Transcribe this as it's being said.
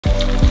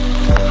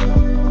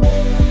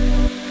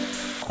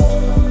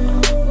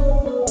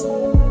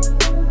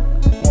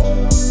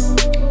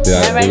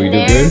Did we do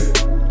good?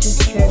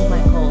 Just cured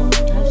my cold.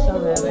 That's so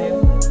good, babe.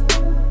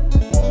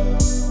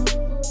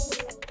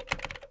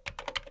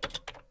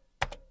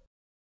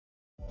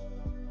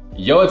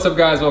 Yo, what's up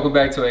guys? Welcome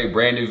back to a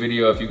brand new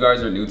video. If you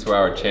guys are new to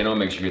our channel,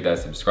 make sure you hit that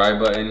subscribe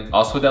button.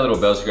 Also hit that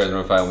little bell so you guys are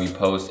notified when we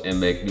post and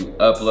make new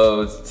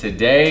uploads.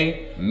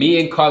 Today, me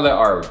and Karla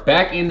are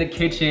back in the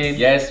kitchen.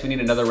 Yes, we need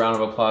another round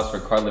of applause for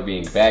Karla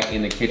being back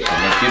in the kitchen.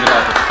 Let's give it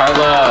up for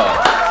Karla.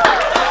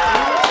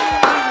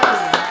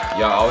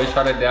 Y'all always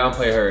try to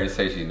downplay her and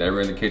say she's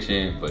never in the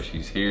kitchen, but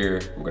she's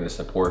here. We're gonna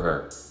support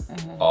her,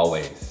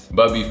 always.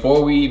 But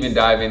before we even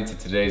dive into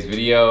today's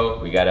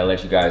video, we gotta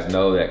let you guys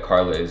know that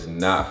Karla is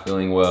not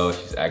feeling well.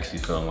 She's actually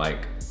feeling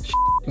like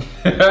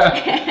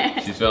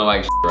she's feeling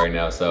like right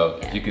now. So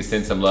if you could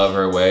send some love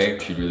her way,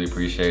 she'd really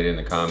appreciate it in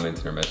the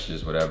comments and her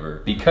messages,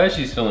 whatever. Because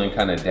she's feeling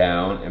kind of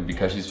down and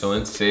because she's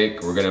feeling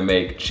sick, we're gonna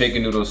make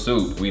chicken noodle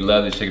soup. We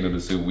love the chicken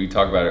noodle soup. We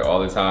talk about it all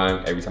the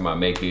time. Every time I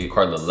make it,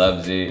 Karla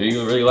loves it. Do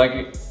you really like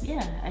it?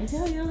 Yeah, I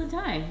tell you all the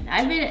time.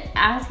 I've been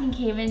asking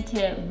Kevin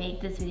to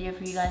make this video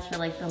for you guys for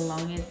like the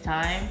longest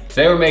time.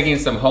 Today we're making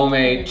some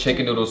homemade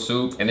chicken noodle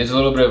soup, and there's a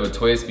little bit of a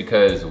twist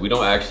because we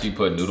don't actually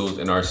put noodles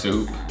in our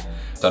soup.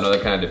 So I know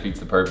that kind of defeats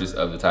the purpose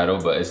of the title,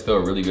 but it's still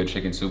a really good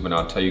chicken soup, and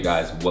I'll tell you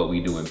guys what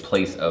we do in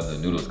place of the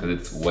noodles because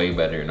it's way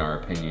better in our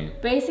opinion.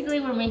 Basically,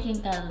 we're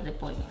making caldo de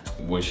pollo.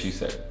 What she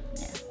said.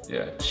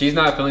 Yeah. She's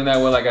not feeling that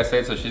well, like I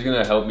said, so she's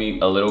gonna help me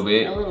a little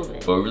bit.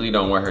 But we really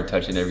don't want her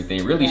touching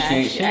everything. Really,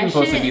 yeah, she ain't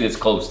supposed to be this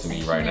close to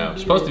me right now.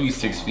 She's supposed to be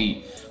 6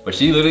 feet, but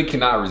she literally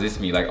cannot resist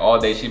me. Like all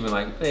day, she's been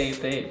like,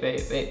 babe, babe,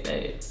 babe, babe,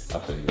 babe. I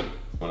feel you.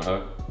 Want a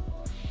hug?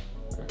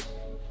 Okay.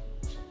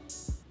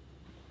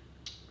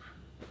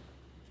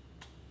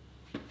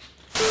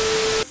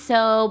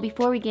 So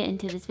before we get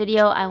into this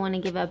video, I want to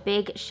give a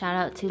big shout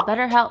out to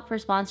BetterHelp for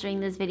sponsoring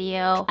this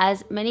video.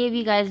 As many of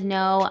you guys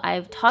know,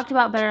 I've talked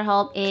about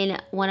BetterHelp in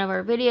one of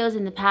our videos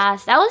in the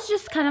past. That was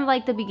just kind of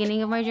like the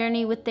beginning of my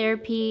journey with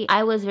therapy.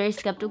 I was very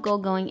skeptical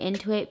going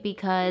into it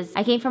because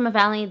I came from a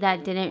family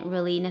that didn't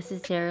really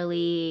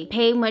necessarily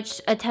pay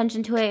much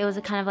attention to it. It was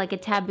a kind of like a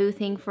taboo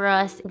thing for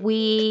us.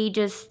 We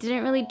just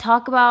didn't really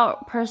talk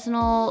about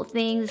personal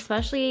things,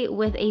 especially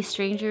with a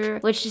stranger,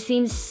 which just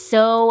seems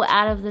so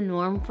out of the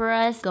norm for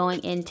us.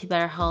 Going into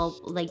BetterHelp,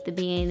 like the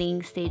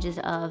beginning stages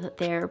of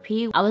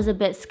therapy, I was a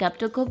bit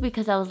skeptical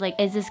because I was like,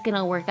 is this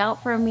gonna work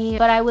out for me?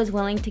 But I was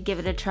willing to give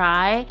it a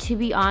try. To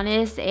be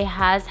honest, it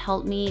has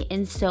helped me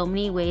in so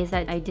many ways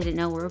that I didn't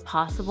know were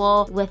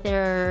possible,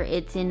 whether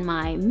it's in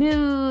my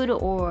mood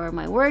or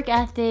my work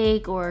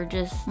ethic or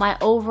just my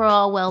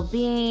overall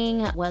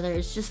well-being, whether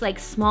it's just like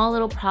small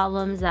little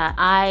problems that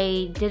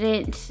I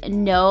didn't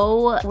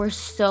know were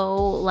so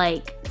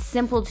like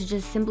simple to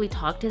just simply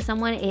talk to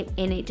someone,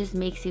 and it just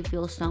makes you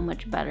feel so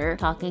much better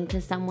talking to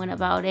someone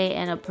about it,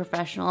 and a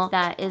professional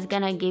that is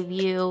gonna give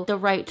you the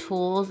right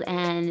tools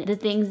and the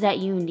things that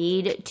you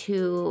need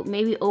to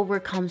maybe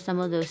overcome some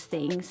of those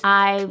things.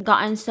 I've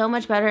gotten so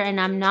much better, and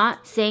I'm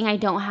not saying I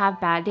don't have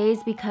bad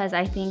days because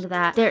I think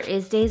that there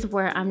is days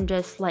where I'm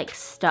just like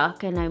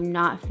stuck and I'm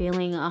not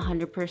feeling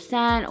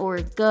 100%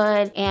 or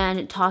good,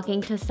 and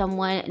talking to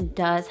someone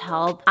does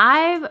help.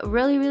 I've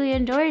really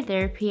enjoyed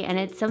therapy, and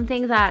it's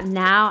something that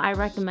now I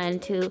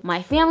recommend to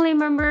my family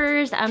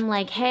members. I'm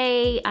like,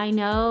 hey, I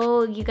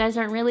know you guys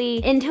aren't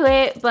really into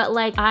it, but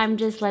like I'm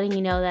just letting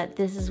you know that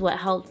this is what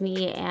helped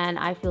me, and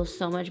I feel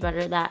so much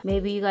better that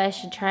maybe you guys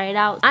should try it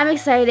out. I'm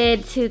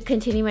excited to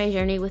continue my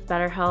journey with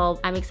BetterHelp.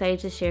 I'm excited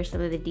to share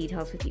some of the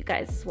details with you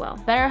guys as well.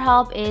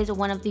 BetterHelp is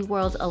one of the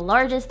world's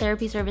largest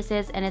therapy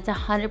services, and it's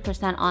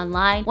 100%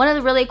 online. One of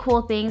the really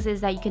cool things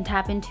is that you can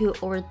tap into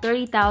over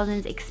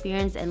 30,000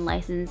 experienced and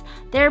licensed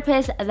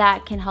therapists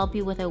that can help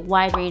you with a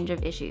wide range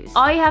of issues.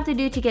 All you have to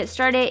do to get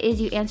started is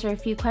you answer a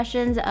few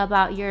questions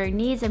about your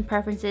needs and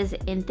preferences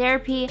in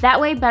therapy. That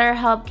way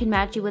BetterHelp can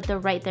match you with the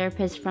right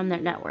therapist from their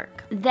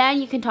network.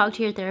 Then you can talk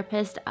to your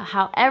therapist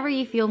however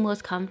you feel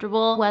most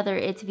comfortable, whether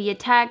it's via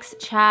text,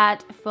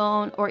 chat,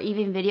 phone, or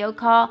even video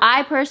call.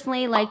 I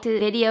personally like to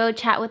video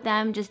chat with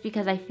them just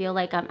because I feel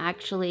like I'm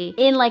actually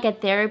in like a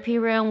therapy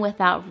room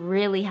without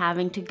really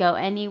having to go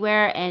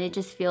anywhere, and it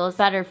just feels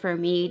better for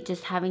me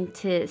just having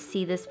to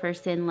see this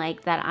person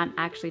like that I'm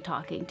actually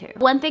talking to.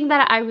 One thing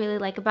that I really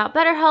like about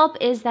BetterHelp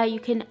is that you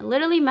can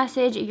literally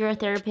message your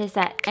therapist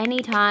at any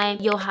time.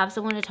 You'll have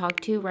someone to talk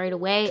to right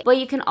away, but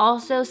you can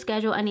also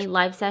schedule any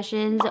live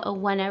sessions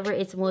whenever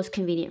it's most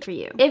convenient for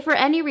you. If for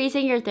any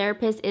reason your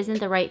therapist isn't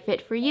the right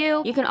fit for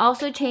you, you can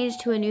also change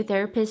to a new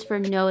therapist for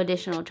no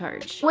additional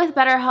charge. With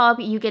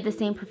BetterHelp, you get the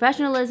same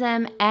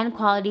professionalism and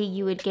quality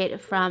you would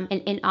get from an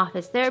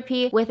in-office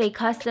therapy with a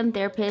custom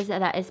therapist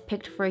that is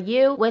picked for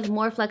you, with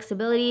more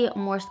flexibility,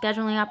 more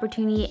scheduling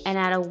opportunity, and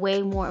at a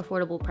way more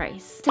affordable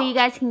price. So you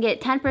guys can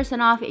get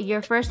 10% off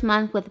your first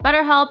month with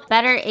BetterHelp,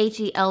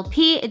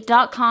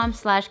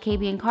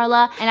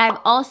 betterhelp.com/KBANDKARLA, and I've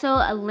also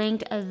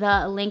linked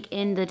the link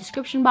in the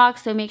description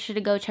box, so make sure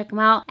to go check them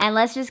out. And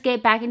let's just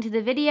get back into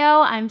the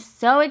video. I'm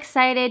so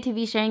excited to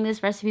be sharing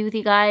this recipe with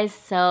you guys,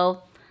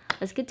 so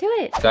let's get to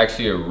it. It's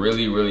actually a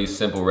really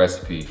simple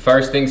recipe.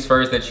 First things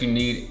first that you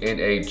need in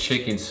a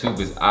chicken soup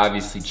is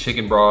obviously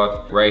chicken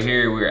broth. Right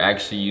here, we're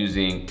actually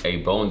using a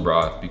bone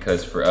broth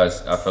because for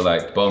us, I feel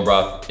like bone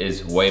broth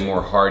is way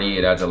more hearty.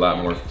 It adds a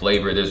lot more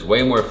flavor. There's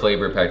way more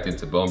flavor packed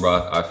into bone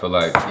broth, I feel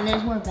like. And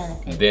there's more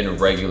benefits than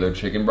regular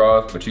chicken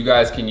broth. But you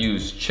guys can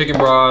use chicken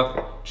broth,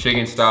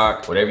 chicken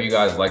stock, whatever you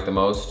guys like the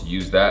most,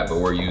 use that, but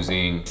we're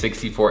using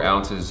 64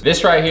 ounces.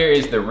 This right here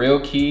is the real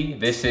key.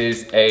 This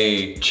is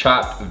a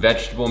chopped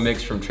vegetable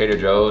mix from Trader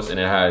Joe's, and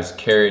it has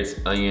carrots,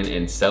 onion,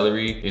 and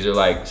celery. These are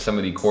like some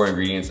of the core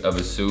ingredients of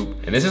a soup.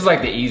 And this is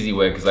like the easy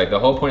way, because like the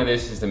whole point of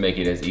this is to make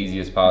it as easy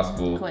as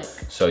possible. Quick.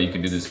 So you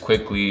can do this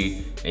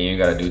quickly, and you ain't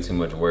gotta do too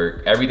much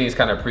work. Everything's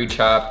kind of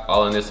pre-chopped,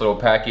 all in this little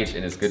package,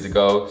 and it's good to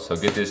go. So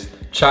get this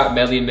chopped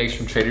medley mix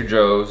from Trader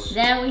Joe's.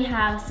 Then we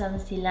have some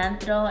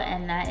cilantro,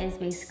 and that is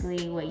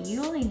basically what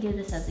you only do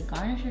this as a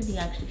garnish, or do you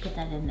actually put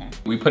that in there?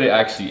 We put it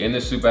actually in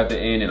the soup at the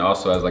end and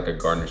also as like a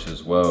garnish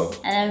as well.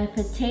 And then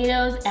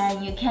potatoes,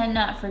 and you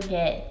cannot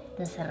forget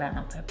the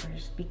Serrano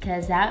peppers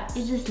because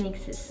it just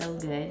makes it so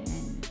good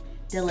and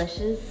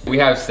delicious. We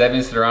have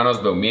 7 Serranos,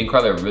 but me and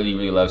Karla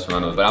really love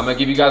Serranos. But I'm gonna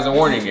give you guys a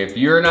warning. If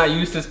you're not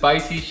used to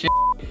spicy shit,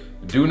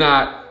 do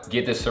not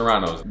get the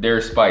Serranos.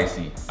 They're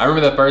spicy. I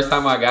remember the first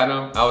time I got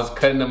them, I was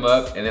cutting them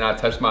up and then I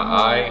touched my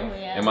eye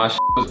and my shit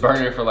was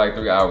burning for like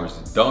 3 hours.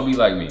 Don't be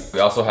like me.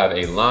 We also have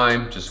a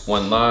lime, just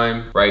 1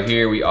 lime. Right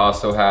here, we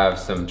also have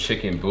some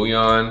chicken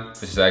bouillon.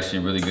 This is actually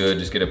really good.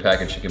 Just get a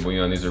pack of chicken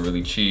bouillon. These are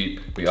really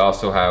cheap. We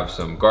also have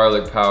some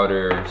garlic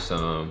powder,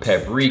 some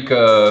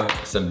paprika,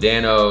 some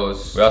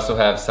Danos. We also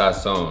have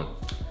Sazon.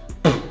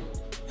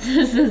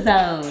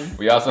 Sazon.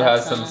 We also have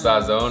some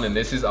Sazon, and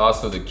this is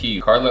also the key.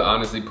 Karla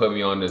honestly put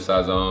me on the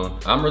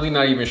Sazon. I'm really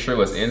not even sure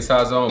what's in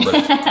Sazon,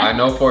 but I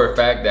know for a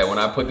fact that when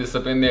I put this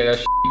up in there, that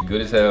shit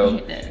good as hell.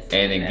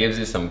 And it gives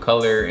it some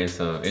color and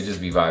it just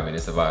be vibing.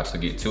 It's a vibe. So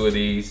get 2 of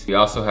these. We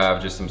also have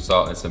just some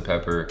salt and some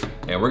pepper,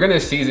 and we're gonna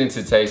season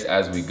to taste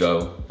as we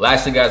go.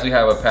 Lastly, guys, we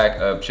have a pack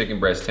of chicken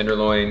breast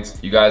tenderloins.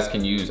 You guys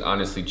can use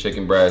honestly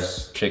chicken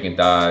breasts, chicken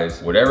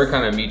thighs, whatever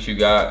kind of meat you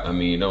got. I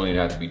mean, it don't even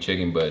have to be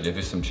chicken, but if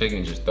it's some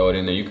chicken, just throw it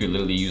in there. You could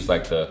literally use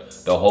like the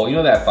whole, you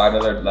know that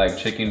 $5 like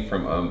chicken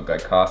from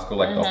like Costco,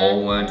 like the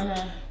whole one.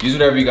 Use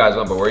whatever you guys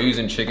want, but we're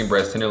using chicken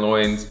breast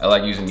tenderloins. I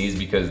like using these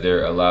because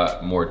they're a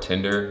lot more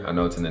tender. I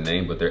know it's in the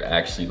name, but they're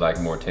actually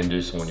like more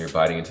tender. So when you're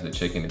biting into the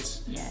chicken,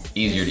 it's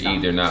easier to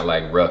eat. They're not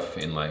like rough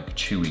and like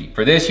chewy.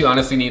 For this, you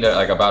honestly need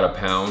like about a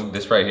pound.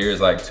 This right here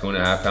is like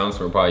 2.5 pounds.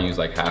 So we'll probably use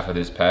like half of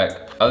this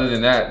pack. Other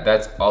than that,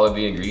 that's all of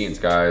the ingredients,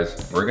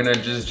 guys. We're gonna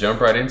just jump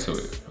right into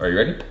it. Are you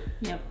ready?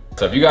 Yep.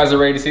 So if you guys are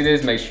ready to see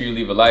this, make sure you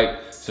leave a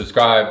like,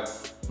 subscribe.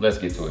 Let's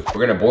get to it.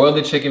 We're gonna boil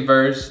the chicken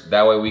first.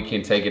 That way we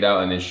can take it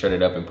out and then shred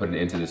it up and put it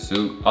into the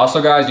soup.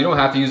 Also, guys, you don't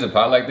have to use a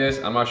pot like this.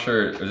 I'm not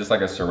sure, is this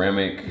like a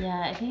ceramic?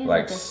 Yeah, I think it's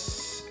like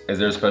is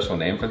there a special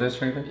name for this,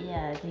 Trinka?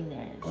 Yeah, I think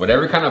there is.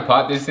 Whatever kind of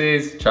pot this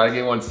is, try to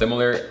get one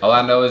similar. All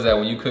I know is that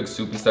when you cook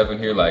soup and stuff in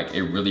here, like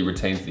it really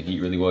retains the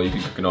heat really well. You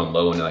can cook it on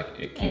low and like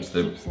it keeps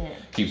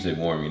it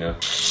warm, you know?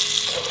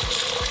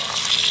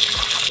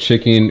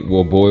 Chicken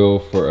will boil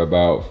for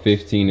about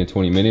 15 to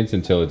 20 minutes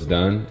until it's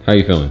done. How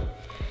you feeling?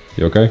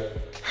 You okay?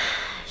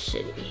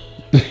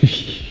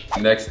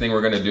 Shitty. Next thing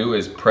we're gonna do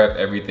is prep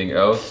everything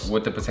else.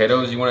 With the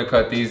potatoes, you wanna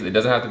cut these. It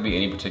doesn't have to be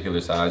any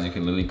particular size. You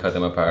can literally cut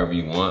them up however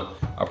you want.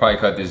 I'll probably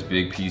cut this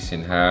big piece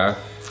in half.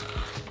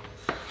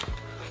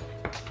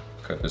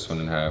 Cut this one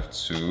in half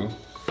too.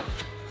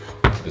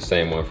 The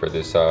same one for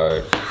this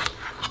side.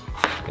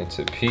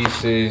 Into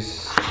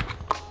pieces.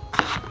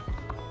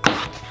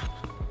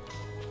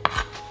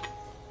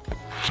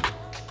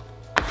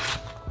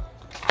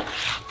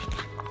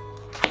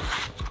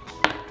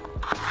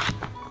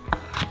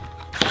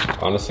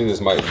 Honestly, this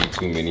might be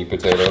too many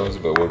potatoes,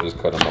 but we'll just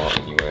cut them all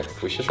anyway.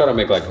 We should try to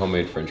make like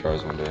homemade french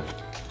fries one day.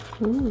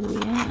 Ooh,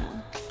 yeah.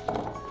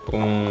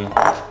 Boom.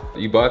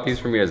 You bought these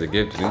for me as a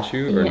gift, didn't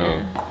you? Or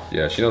no?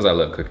 Yeah, she knows I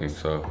love cooking,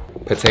 so.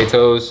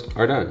 Potatoes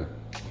are done.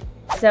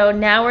 So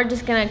now we're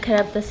just gonna cut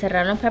up the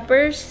Serrano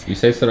peppers. You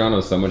say Serrano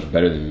so much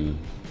better than me.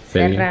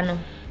 Serrano.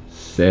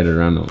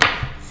 Serrano.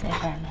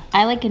 Serrano.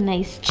 I like a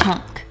nice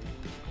chunk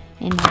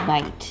in the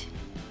bite.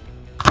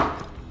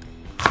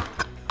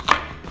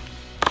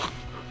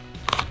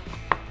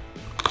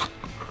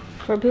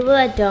 For people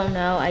that don't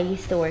know, I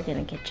used to work in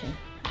the kitchen.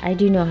 I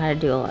do know how to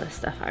do a lot of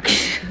stuff,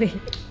 actually.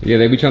 Yeah,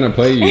 they be trying to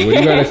play you. What do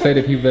you gotta say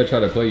to people that try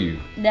to play you?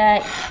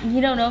 That you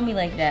don't know me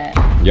like that.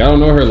 Y'all don't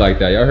know her like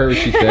that. Y'all heard what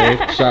she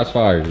said? Shots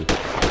fired.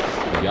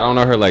 Y'all don't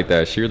know her like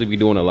that. She really be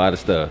doing a lot of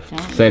stuff.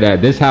 Say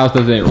that this house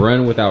doesn't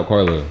run without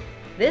Karla.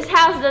 This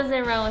house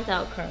doesn't run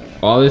without Karla.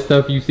 All this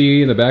stuff you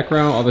see in the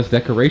background, all this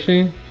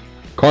decoration,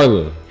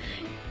 Karla.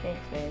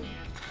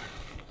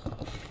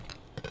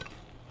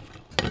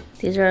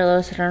 These are our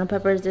little Serrano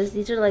peppers.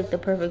 These are like the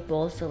perfect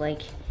bowls. So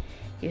like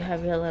you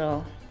have your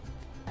little,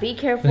 be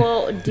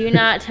careful, do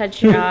not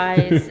touch your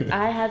eyes.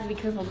 I have to be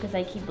careful because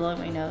I keep blowing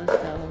my nose,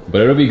 so.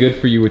 But it'll be good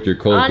for you with your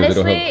cold.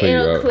 Honestly,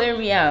 it'll clear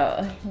me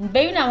out.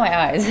 Maybe not my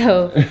eyes,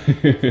 so.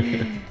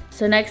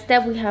 So next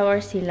step we have our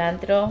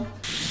cilantro.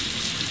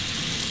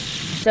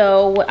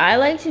 So what I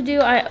like to do,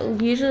 I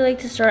usually like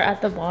to start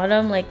at the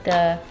bottom, like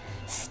the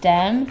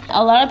stem.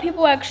 A lot of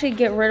people actually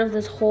get rid of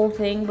this whole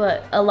thing,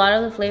 but a lot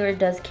of the flavor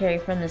does carry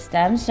from the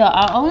stem. So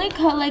I'll only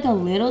cut like a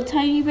little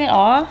tiny bit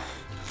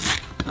off.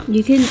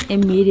 You can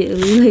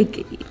immediately, like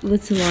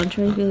with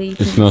cilantro, I feel like you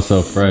can smells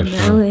so fresh.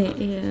 Smell it,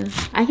 yeah.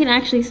 I can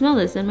actually smell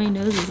this, and my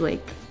nose is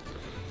like,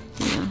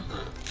 yeah.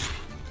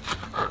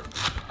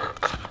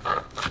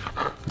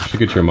 You should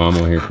get your mom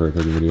on here for a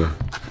cooking video.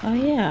 Oh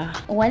yeah.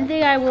 One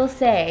thing I will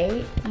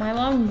say, my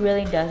mom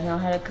really does know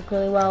how to cook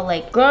really well.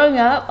 Like growing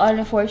up,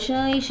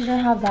 unfortunately, she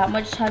didn't have that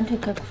much time to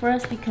cook for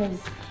us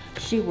because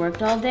she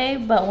worked all day,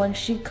 but when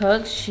she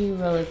cooked, she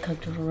really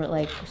cooked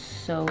like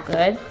so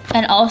good.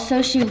 And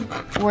also she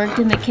worked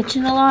in the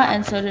kitchen a lot,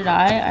 and so did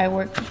I. I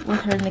worked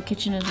with her in the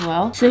kitchen as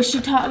well. So she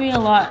taught me a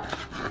lot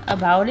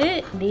about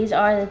it. These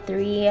are the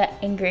 3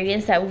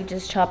 ingredients that we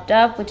just chopped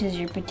up, which is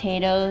your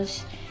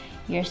potatoes,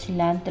 your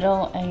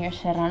cilantro, and your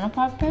serrano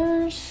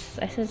peppers.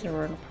 I said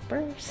serrano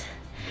peppers.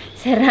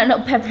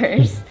 Serrano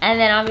peppers. And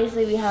then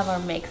obviously we have our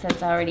mix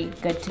that's already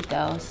good to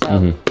go.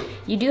 So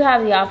you do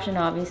have the option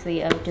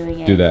obviously of doing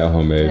it. Do that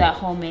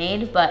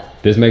homemade. But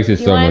this makes it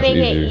so much easier. If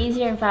you want to make it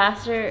easier and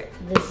faster,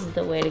 this is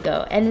the way to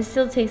go. And it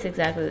still tastes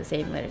exactly the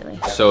same, literally.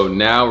 So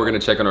now we're gonna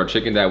check on our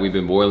chicken that we've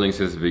been boiling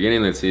since the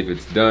beginning. Let's see if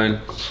it's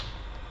done.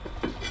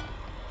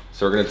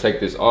 So we're gonna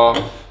take this off,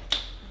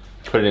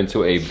 put it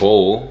into a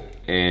bowl.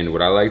 And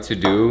what I like to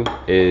do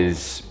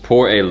is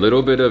pour a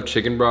little bit of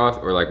chicken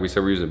broth, or like we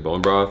said, we're using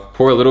bone broth.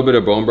 Pour a little bit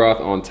of bone broth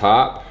on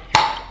top.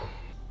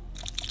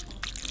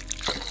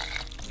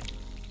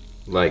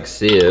 Like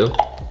so.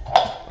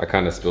 I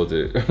kind of spilled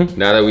it.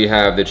 Now that we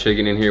have the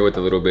chicken in here with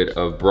a little bit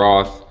of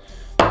broth,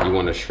 you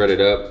want to shred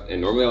it up.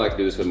 And normally I like to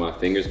do this with my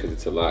fingers because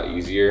it's a lot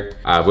easier.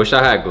 I wish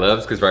I had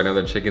gloves because right now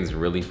the chicken's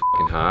really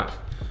fucking hot.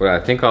 What I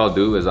think I'll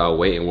do is I'll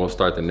wait and we'll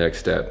start the next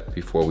step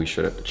before we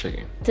shred up the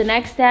chicken. The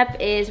next step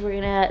is we're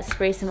gonna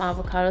spray some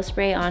avocado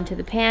spray onto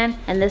the pan.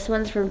 And this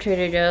one's from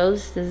Trader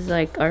Joe's. This is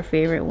like our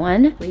favorite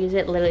one. We use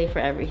it literally for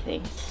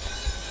everything.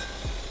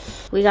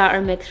 We got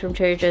our mix from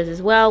Trader Joe's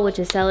as well, which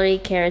is celery,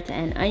 carrots,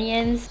 and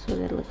onions. That's what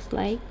it looks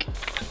like.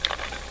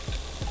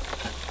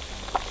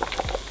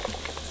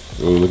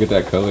 Oh, look at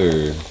that color.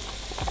 It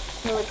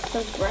looks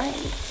so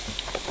bright.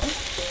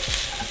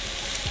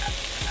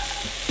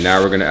 Now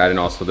we're gonna add in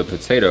also the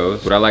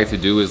potatoes. What I like to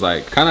do is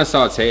like kind of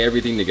saute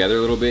everything together a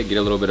little bit, get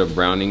a little bit of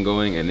browning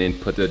going, and then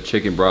put the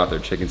chicken broth or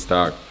chicken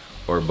stock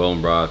or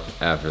bone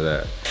broth after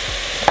that.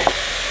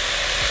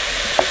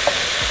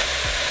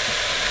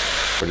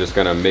 We're just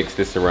gonna mix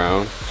this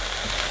around.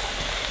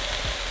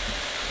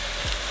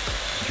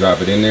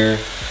 Drop it in there.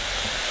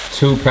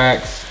 2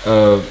 packs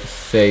of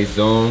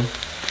Sazon.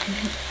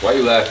 Why are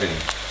you laughing?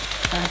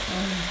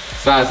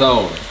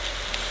 Sazon.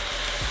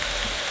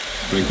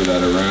 Sprinkle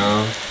that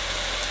around.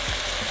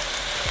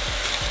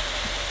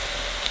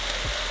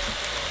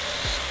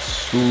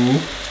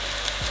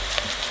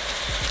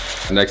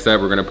 Next up,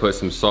 we're gonna put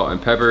some salt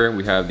and pepper.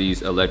 We have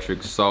these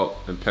electric salt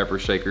and pepper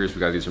shakers. We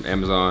got these from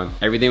Amazon.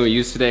 Everything we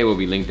use today will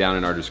be linked down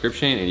in our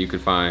description, and you can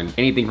find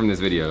anything from this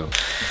video.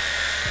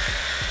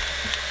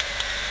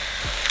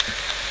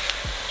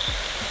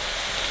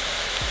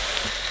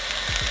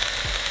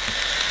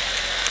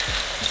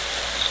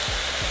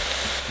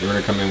 We're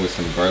gonna come in with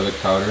some garlic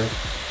powder,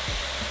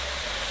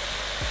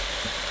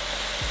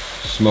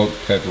 smoked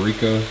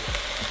paprika.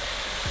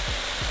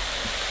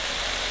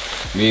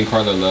 Me and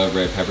Karla love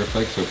red pepper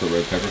flakes, so we'll put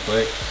red pepper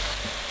flakes.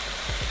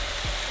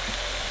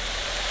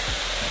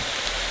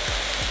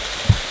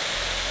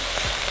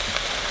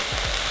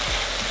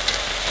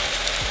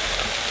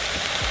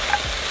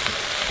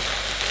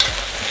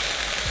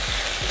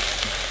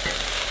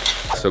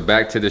 So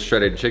back to the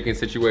shredded chicken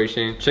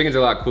situation. Chicken's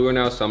a lot cooler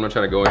now, so I'm gonna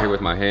try to go in here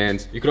with my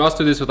hands. You could also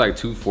do this with like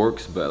 2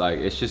 forks, but like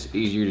it's just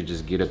easier to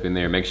just get up in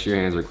there, make sure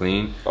your hands are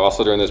clean.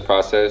 Also during this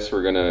process,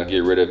 we're gonna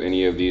get rid of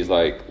any of these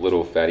like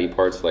little fatty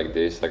parts like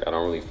this. Like I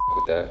don't really f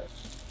with that.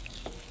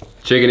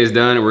 Chicken is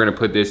done, and we're gonna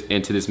put this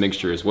into this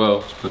mixture as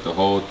well. Just put the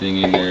whole thing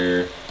in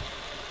there.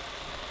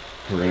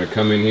 We're gonna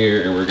come in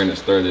here and we're gonna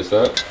stir this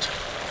up.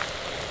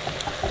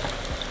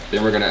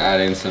 Then we're gonna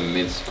add in some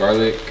minced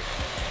garlic.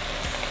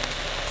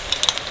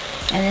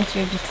 And this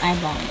you're just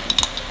eyeballing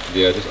it.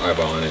 Yeah, just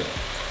eyeballing it.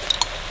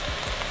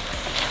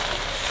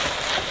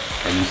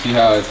 And you see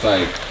how it's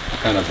like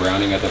kind of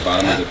browning at the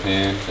bottom of the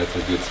pan? That's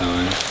a good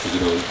sign, because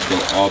it'll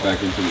go all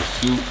back into the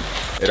soup.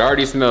 It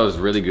already smells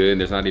really good,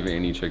 and there's not even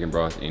any chicken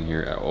broth in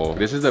here at all.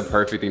 This is the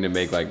perfect thing to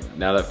make, like,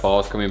 now that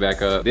fall's coming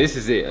back up. This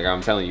is it, like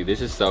I'm telling you,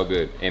 this is so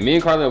good. And me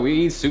and Karla, we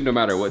eat soup no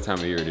matter what time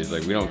of year it is.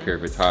 Like, we don't care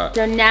if it's hot.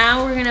 So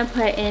now we're gonna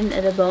put in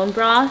the bone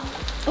broth.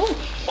 Oh.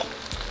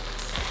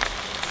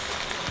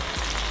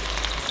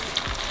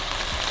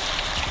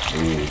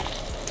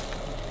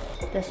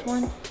 This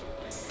one,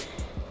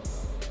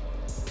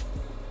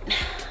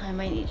 I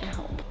might need your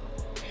help.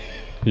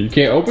 You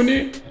can't open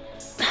it?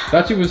 I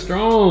thought she was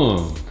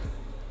strong.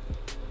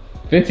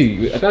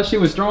 Fenty, I thought she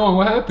was strong.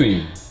 What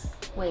happened?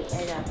 Wait,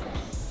 I got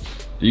this.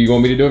 You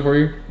want me to do it for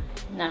you?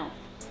 No.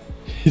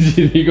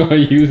 You gonna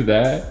use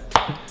that?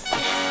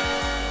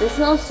 This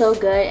smells so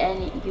good,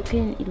 and you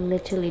can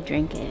literally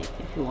drink it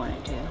if you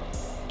wanted to.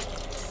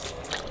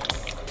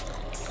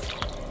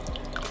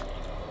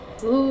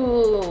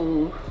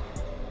 Ooh.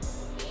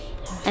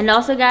 And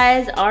also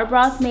guys, our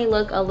broth may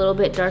look a little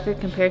bit darker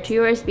compared to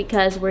yours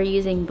because we're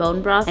using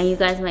bone broth and you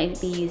guys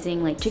might be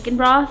using like chicken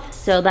broth.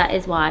 So that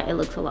is why it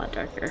looks a lot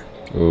darker.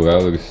 Ooh,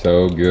 that looks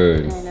so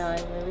good. I know,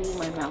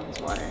 my mouth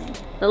is watering.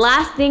 The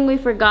last thing we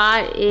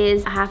forgot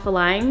is half a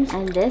lime.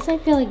 And this I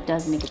feel like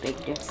does make a big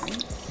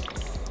difference.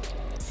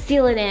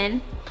 Seal it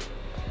in.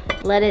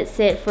 Let it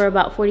sit for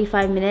about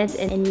 45 minutes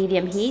in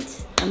medium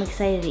heat. I'm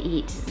excited to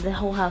eat. The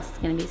whole house is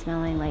gonna be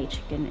smelling like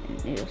chicken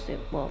noodle soup.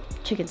 Well,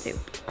 chicken soup.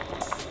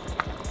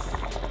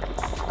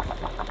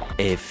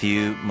 A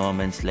few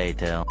moments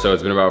later. So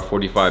it's been about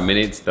 45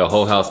 minutes. The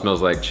whole house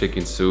smells like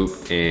chicken soup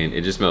and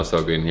it just smells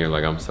so good in here.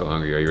 Like I'm so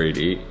hungry. Are you ready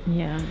to eat?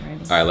 Yeah, I'm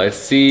ready. All right, let's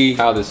see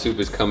how the soup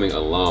is coming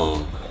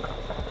along.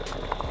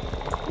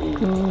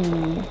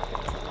 Mm.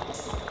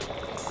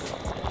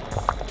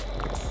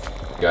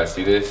 You guys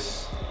see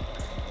this?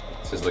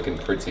 This is looking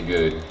pretty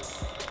good.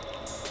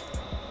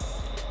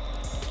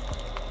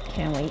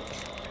 Can't wait.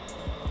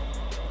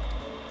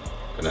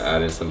 Gonna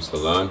add in some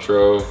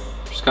cilantro.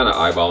 Just kind of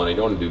eyeballing it. You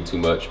don't want to do too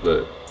much,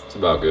 but it's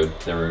about good.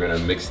 Then we're gonna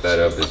mix that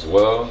up as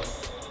well.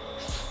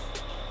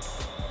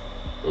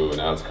 Ooh,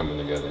 now it's coming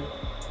together.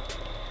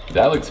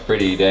 That looks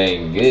pretty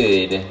dang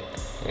good.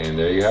 And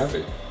there you have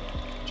it.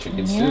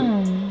 Chicken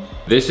soup.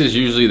 This is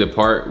usually the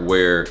part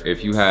where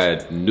if you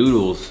had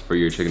noodles for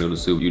your chicken noodle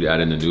soup, you'd add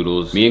in the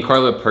noodles. Me and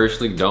Karla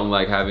personally don't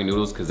like having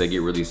noodles because they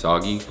get really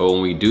soggy. But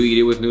when we do eat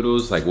it with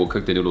noodles, like we'll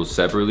cook the noodles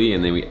separately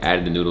and then we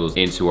add the noodles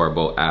into our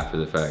bowl after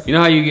the fact. You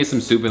know how you get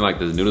some soup and like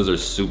the noodles are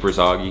super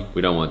soggy?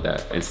 We don't want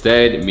that.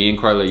 Instead, me and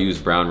Karla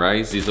use brown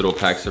rice. These little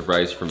packs of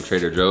rice from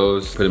Trader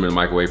Joe's, put them in the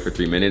microwave for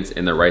 3 minutes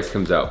and the rice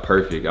comes out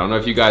perfect. I don't know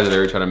if you guys have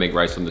ever tried to make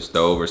rice from the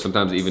stove or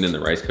sometimes even in the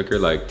rice cooker,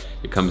 like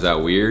it comes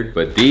out weird.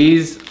 But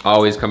these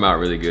always come out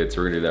really good.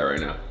 So we're gonna do that right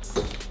now.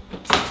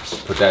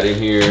 Put that in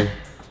here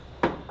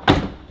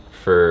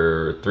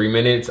for 3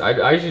 minutes.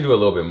 I usually do a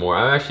little bit more.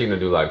 I'm actually gonna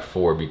do like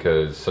 4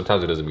 because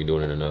sometimes it doesn't be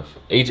doing it enough.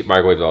 Each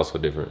microwave is also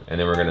different. And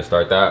then we're gonna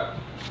start that,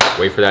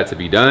 wait for that to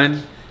be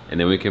done, and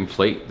then we can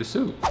plate the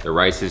soup. The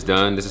rice is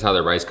done. This is how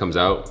the rice comes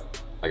out.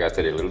 Like I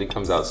said, it literally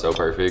comes out so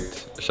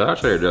perfect. Shout out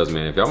Trader Joe's,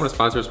 man. If y'all wanna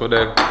sponsor us one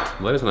day,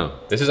 let us know.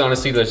 This is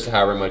honestly just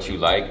however much you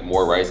like.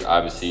 More rice,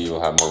 obviously you'll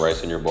have more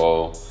rice in your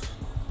bowl.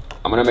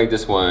 I'm gonna make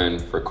this one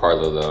for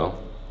Karla though.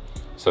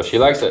 So she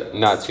likes it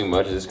not too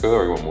much. Is this good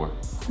or you want more?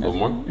 A little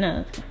more?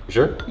 No. You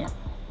sure? Yeah.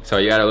 So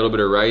you add a little bit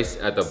of rice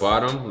at the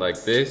bottom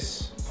like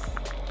this.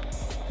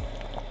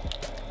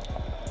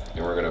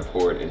 And we're gonna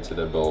pour it into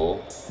the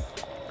bowl.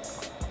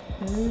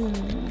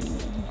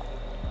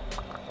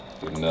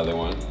 Another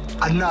one.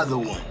 Another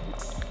one.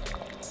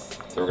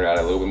 So we're gonna add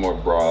a little bit more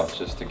broth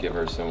just to give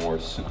her some more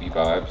soupy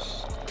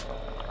vibes.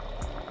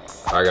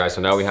 All right guys,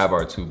 so now we have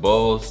our 2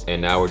 bowls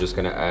and now we're just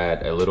gonna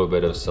add a little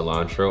bit of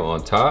cilantro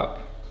on top.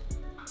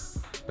 I'm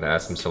gonna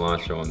add some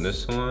cilantro on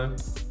this one.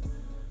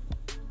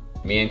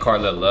 Me and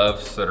Karla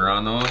love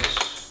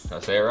serranos. Did I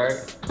say it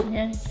right?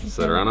 Yeah.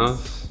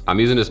 Serranos. I'm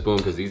using a spoon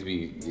because these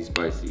be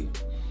spicy.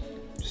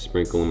 Just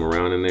sprinkle them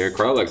around in there.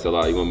 Karla likes a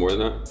lot. You want more than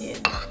that? Yeah.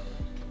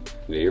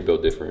 Yeah, you're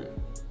built different.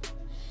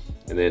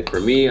 And then for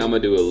me, I'm gonna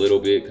do a little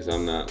bit because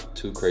I'm not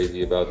too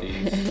crazy about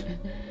these.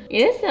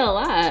 It is still a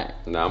lot.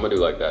 Nah, I'm gonna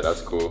do like that. That's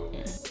cool.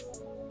 Yeah.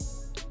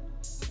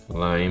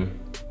 Lime.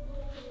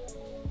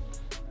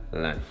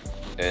 Lime.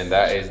 And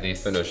that is the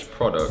finished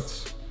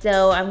product.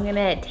 So I'm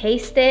gonna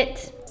taste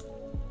it.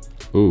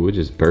 Ooh, it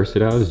just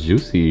bursted out. It's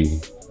juicy.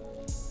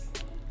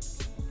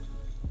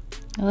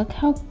 Look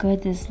how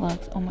good this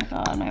looks. Oh my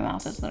God, my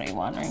mouth is literally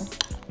watering.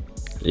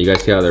 You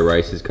guys see how the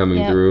rice is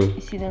coming through?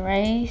 You see the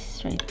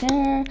rice right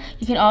there.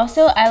 You can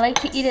also, I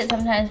like to eat it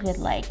sometimes with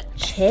like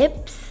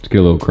chips. Just get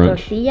a little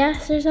crunch.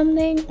 Tortillas or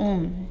something.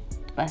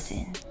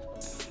 Bussin'.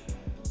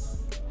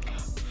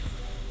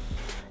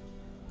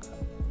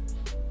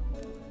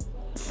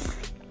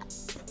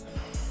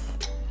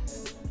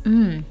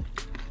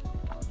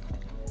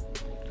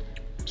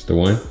 It's the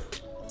one.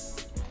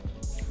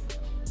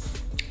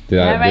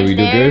 Did we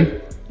do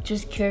good?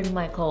 Just cured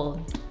my cold.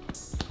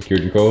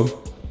 Cured your cold?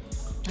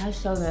 That's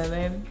so good,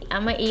 babe.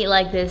 I'm gonna eat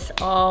like this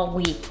all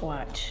week,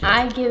 watch.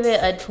 I give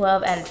it a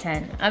 12 out of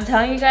 10. I'm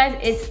telling you guys,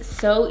 it's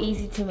so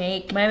easy to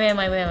make. My man,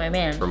 my man, my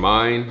man. For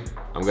mine,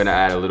 I'm gonna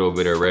add a little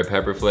bit of red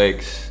pepper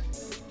flakes.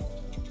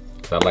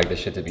 Cause I like this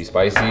shit to be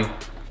spicy.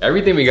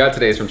 Everything we got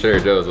today is from Trader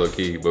Joe's, low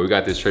key, but we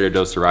got this Trader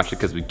Joe's sriracha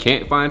because we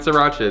can't find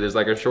sriracha. There's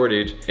like a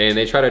shortage, and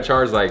they try to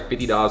charge like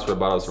 $50 for a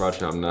bottle of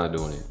sriracha. I'm not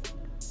doing it.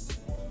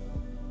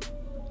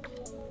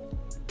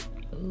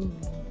 Ooh.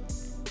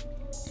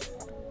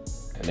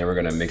 And then we're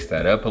gonna mix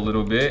that up a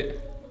little bit.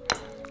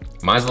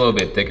 Mine's a little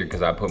bit thicker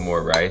because I put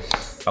more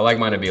rice. I like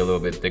mine to be a little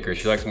bit thicker.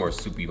 She likes more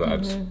soupy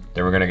vibes.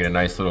 Then we're gonna get a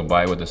nice little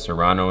bite with the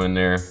Serrano in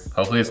there.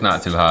 Hopefully it's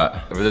not too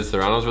hot. But the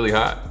Serrano's really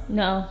hot?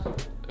 No.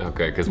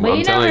 Okay, because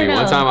I'm telling you,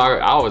 one time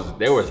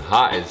they was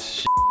hot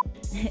as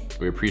shit.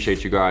 We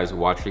appreciate you guys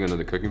watching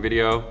another cooking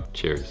video.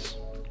 Cheers.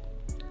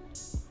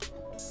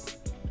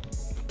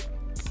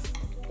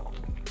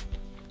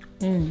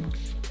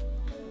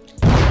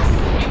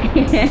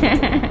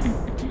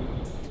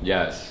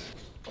 Yes.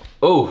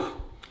 Oh,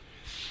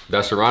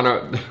 that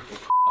Serrano.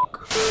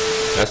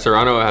 That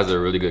Serrano has a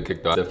really good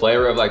kick though. The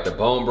flavor of like the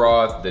bone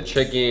broth, the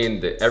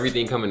chicken,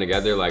 everything coming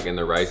together, like, and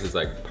the rice is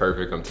like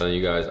perfect. I'm telling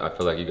you guys, I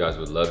feel like you guys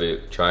would love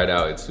it. Try it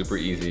out, it's super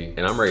easy.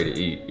 And I'm ready to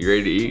eat. You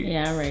ready to eat?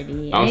 Yeah, I'm ready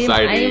to eat. I'm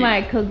excited to eat. I need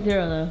my Coke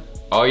Zero though.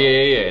 Oh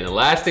yeah. And the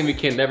last thing we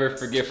can never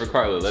forget for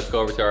Karla, let's go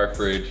over to our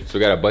fridge. So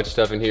we got a bunch of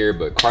stuff in here,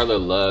 but Karla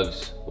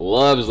loves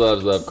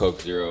Coke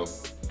Zero.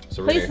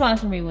 So please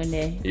sponsor me one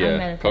day.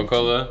 Yeah,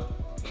 Coca-Cola,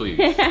 please.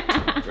 We're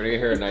gonna get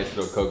her a nice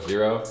little Coke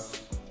Zero.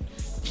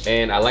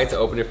 And I like to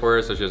open it for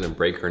her so she doesn't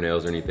break her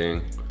nails or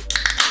anything.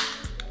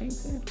 Very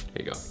good.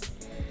 There you go.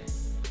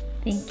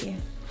 Thank you.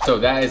 So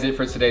that is it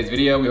for today's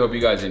video. We hope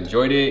you guys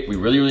enjoyed it. We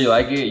really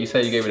like it. You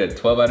said you gave it a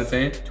 12 out of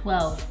 10?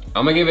 12.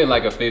 I'm gonna give it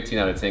like a 15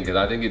 out of 10 because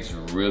I think it's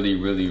really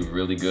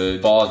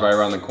good. Fall's right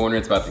around the corner.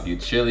 It's about to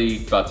get chilly.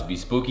 It's about to be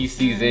spooky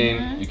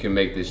season. You can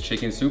make this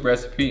chicken soup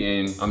recipe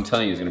and I'm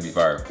telling you it's gonna be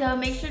fire. So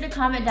make sure to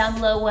comment down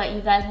below what you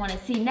guys wanna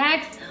see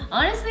next.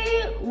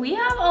 Honestly, we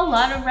have a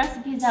lot of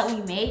recipes that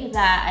we make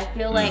that I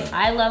feel like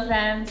I love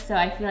them. So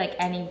I feel like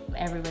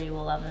everybody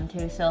will love them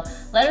too. So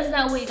let us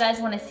know what you guys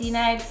wanna see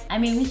next. I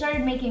mean, we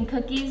started making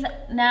cookies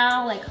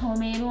now, like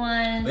homemade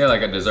ones. Yeah,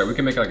 like a dessert. We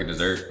can make like a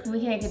dessert. We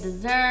can make a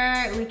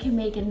dessert. We can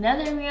make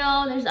another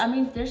meal.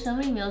 There's so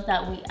many meals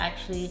that we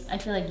actually, I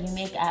feel like you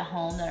make at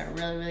home that are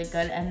really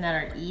good and that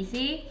are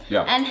easy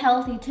and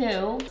healthy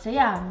too. So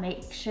yeah,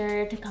 make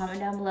sure to comment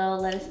down below.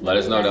 Let us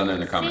know down there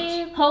in the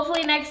comments.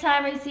 Hopefully next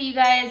time I see you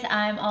guys,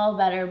 I'm all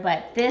better,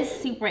 but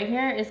this soup right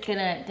here is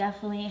gonna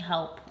definitely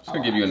help. It's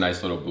gonna give you a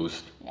nice little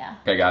boost. Yeah.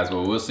 Okay guys,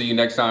 well, we'll see you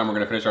next time. We're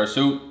gonna finish our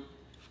soup.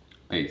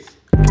 Peace.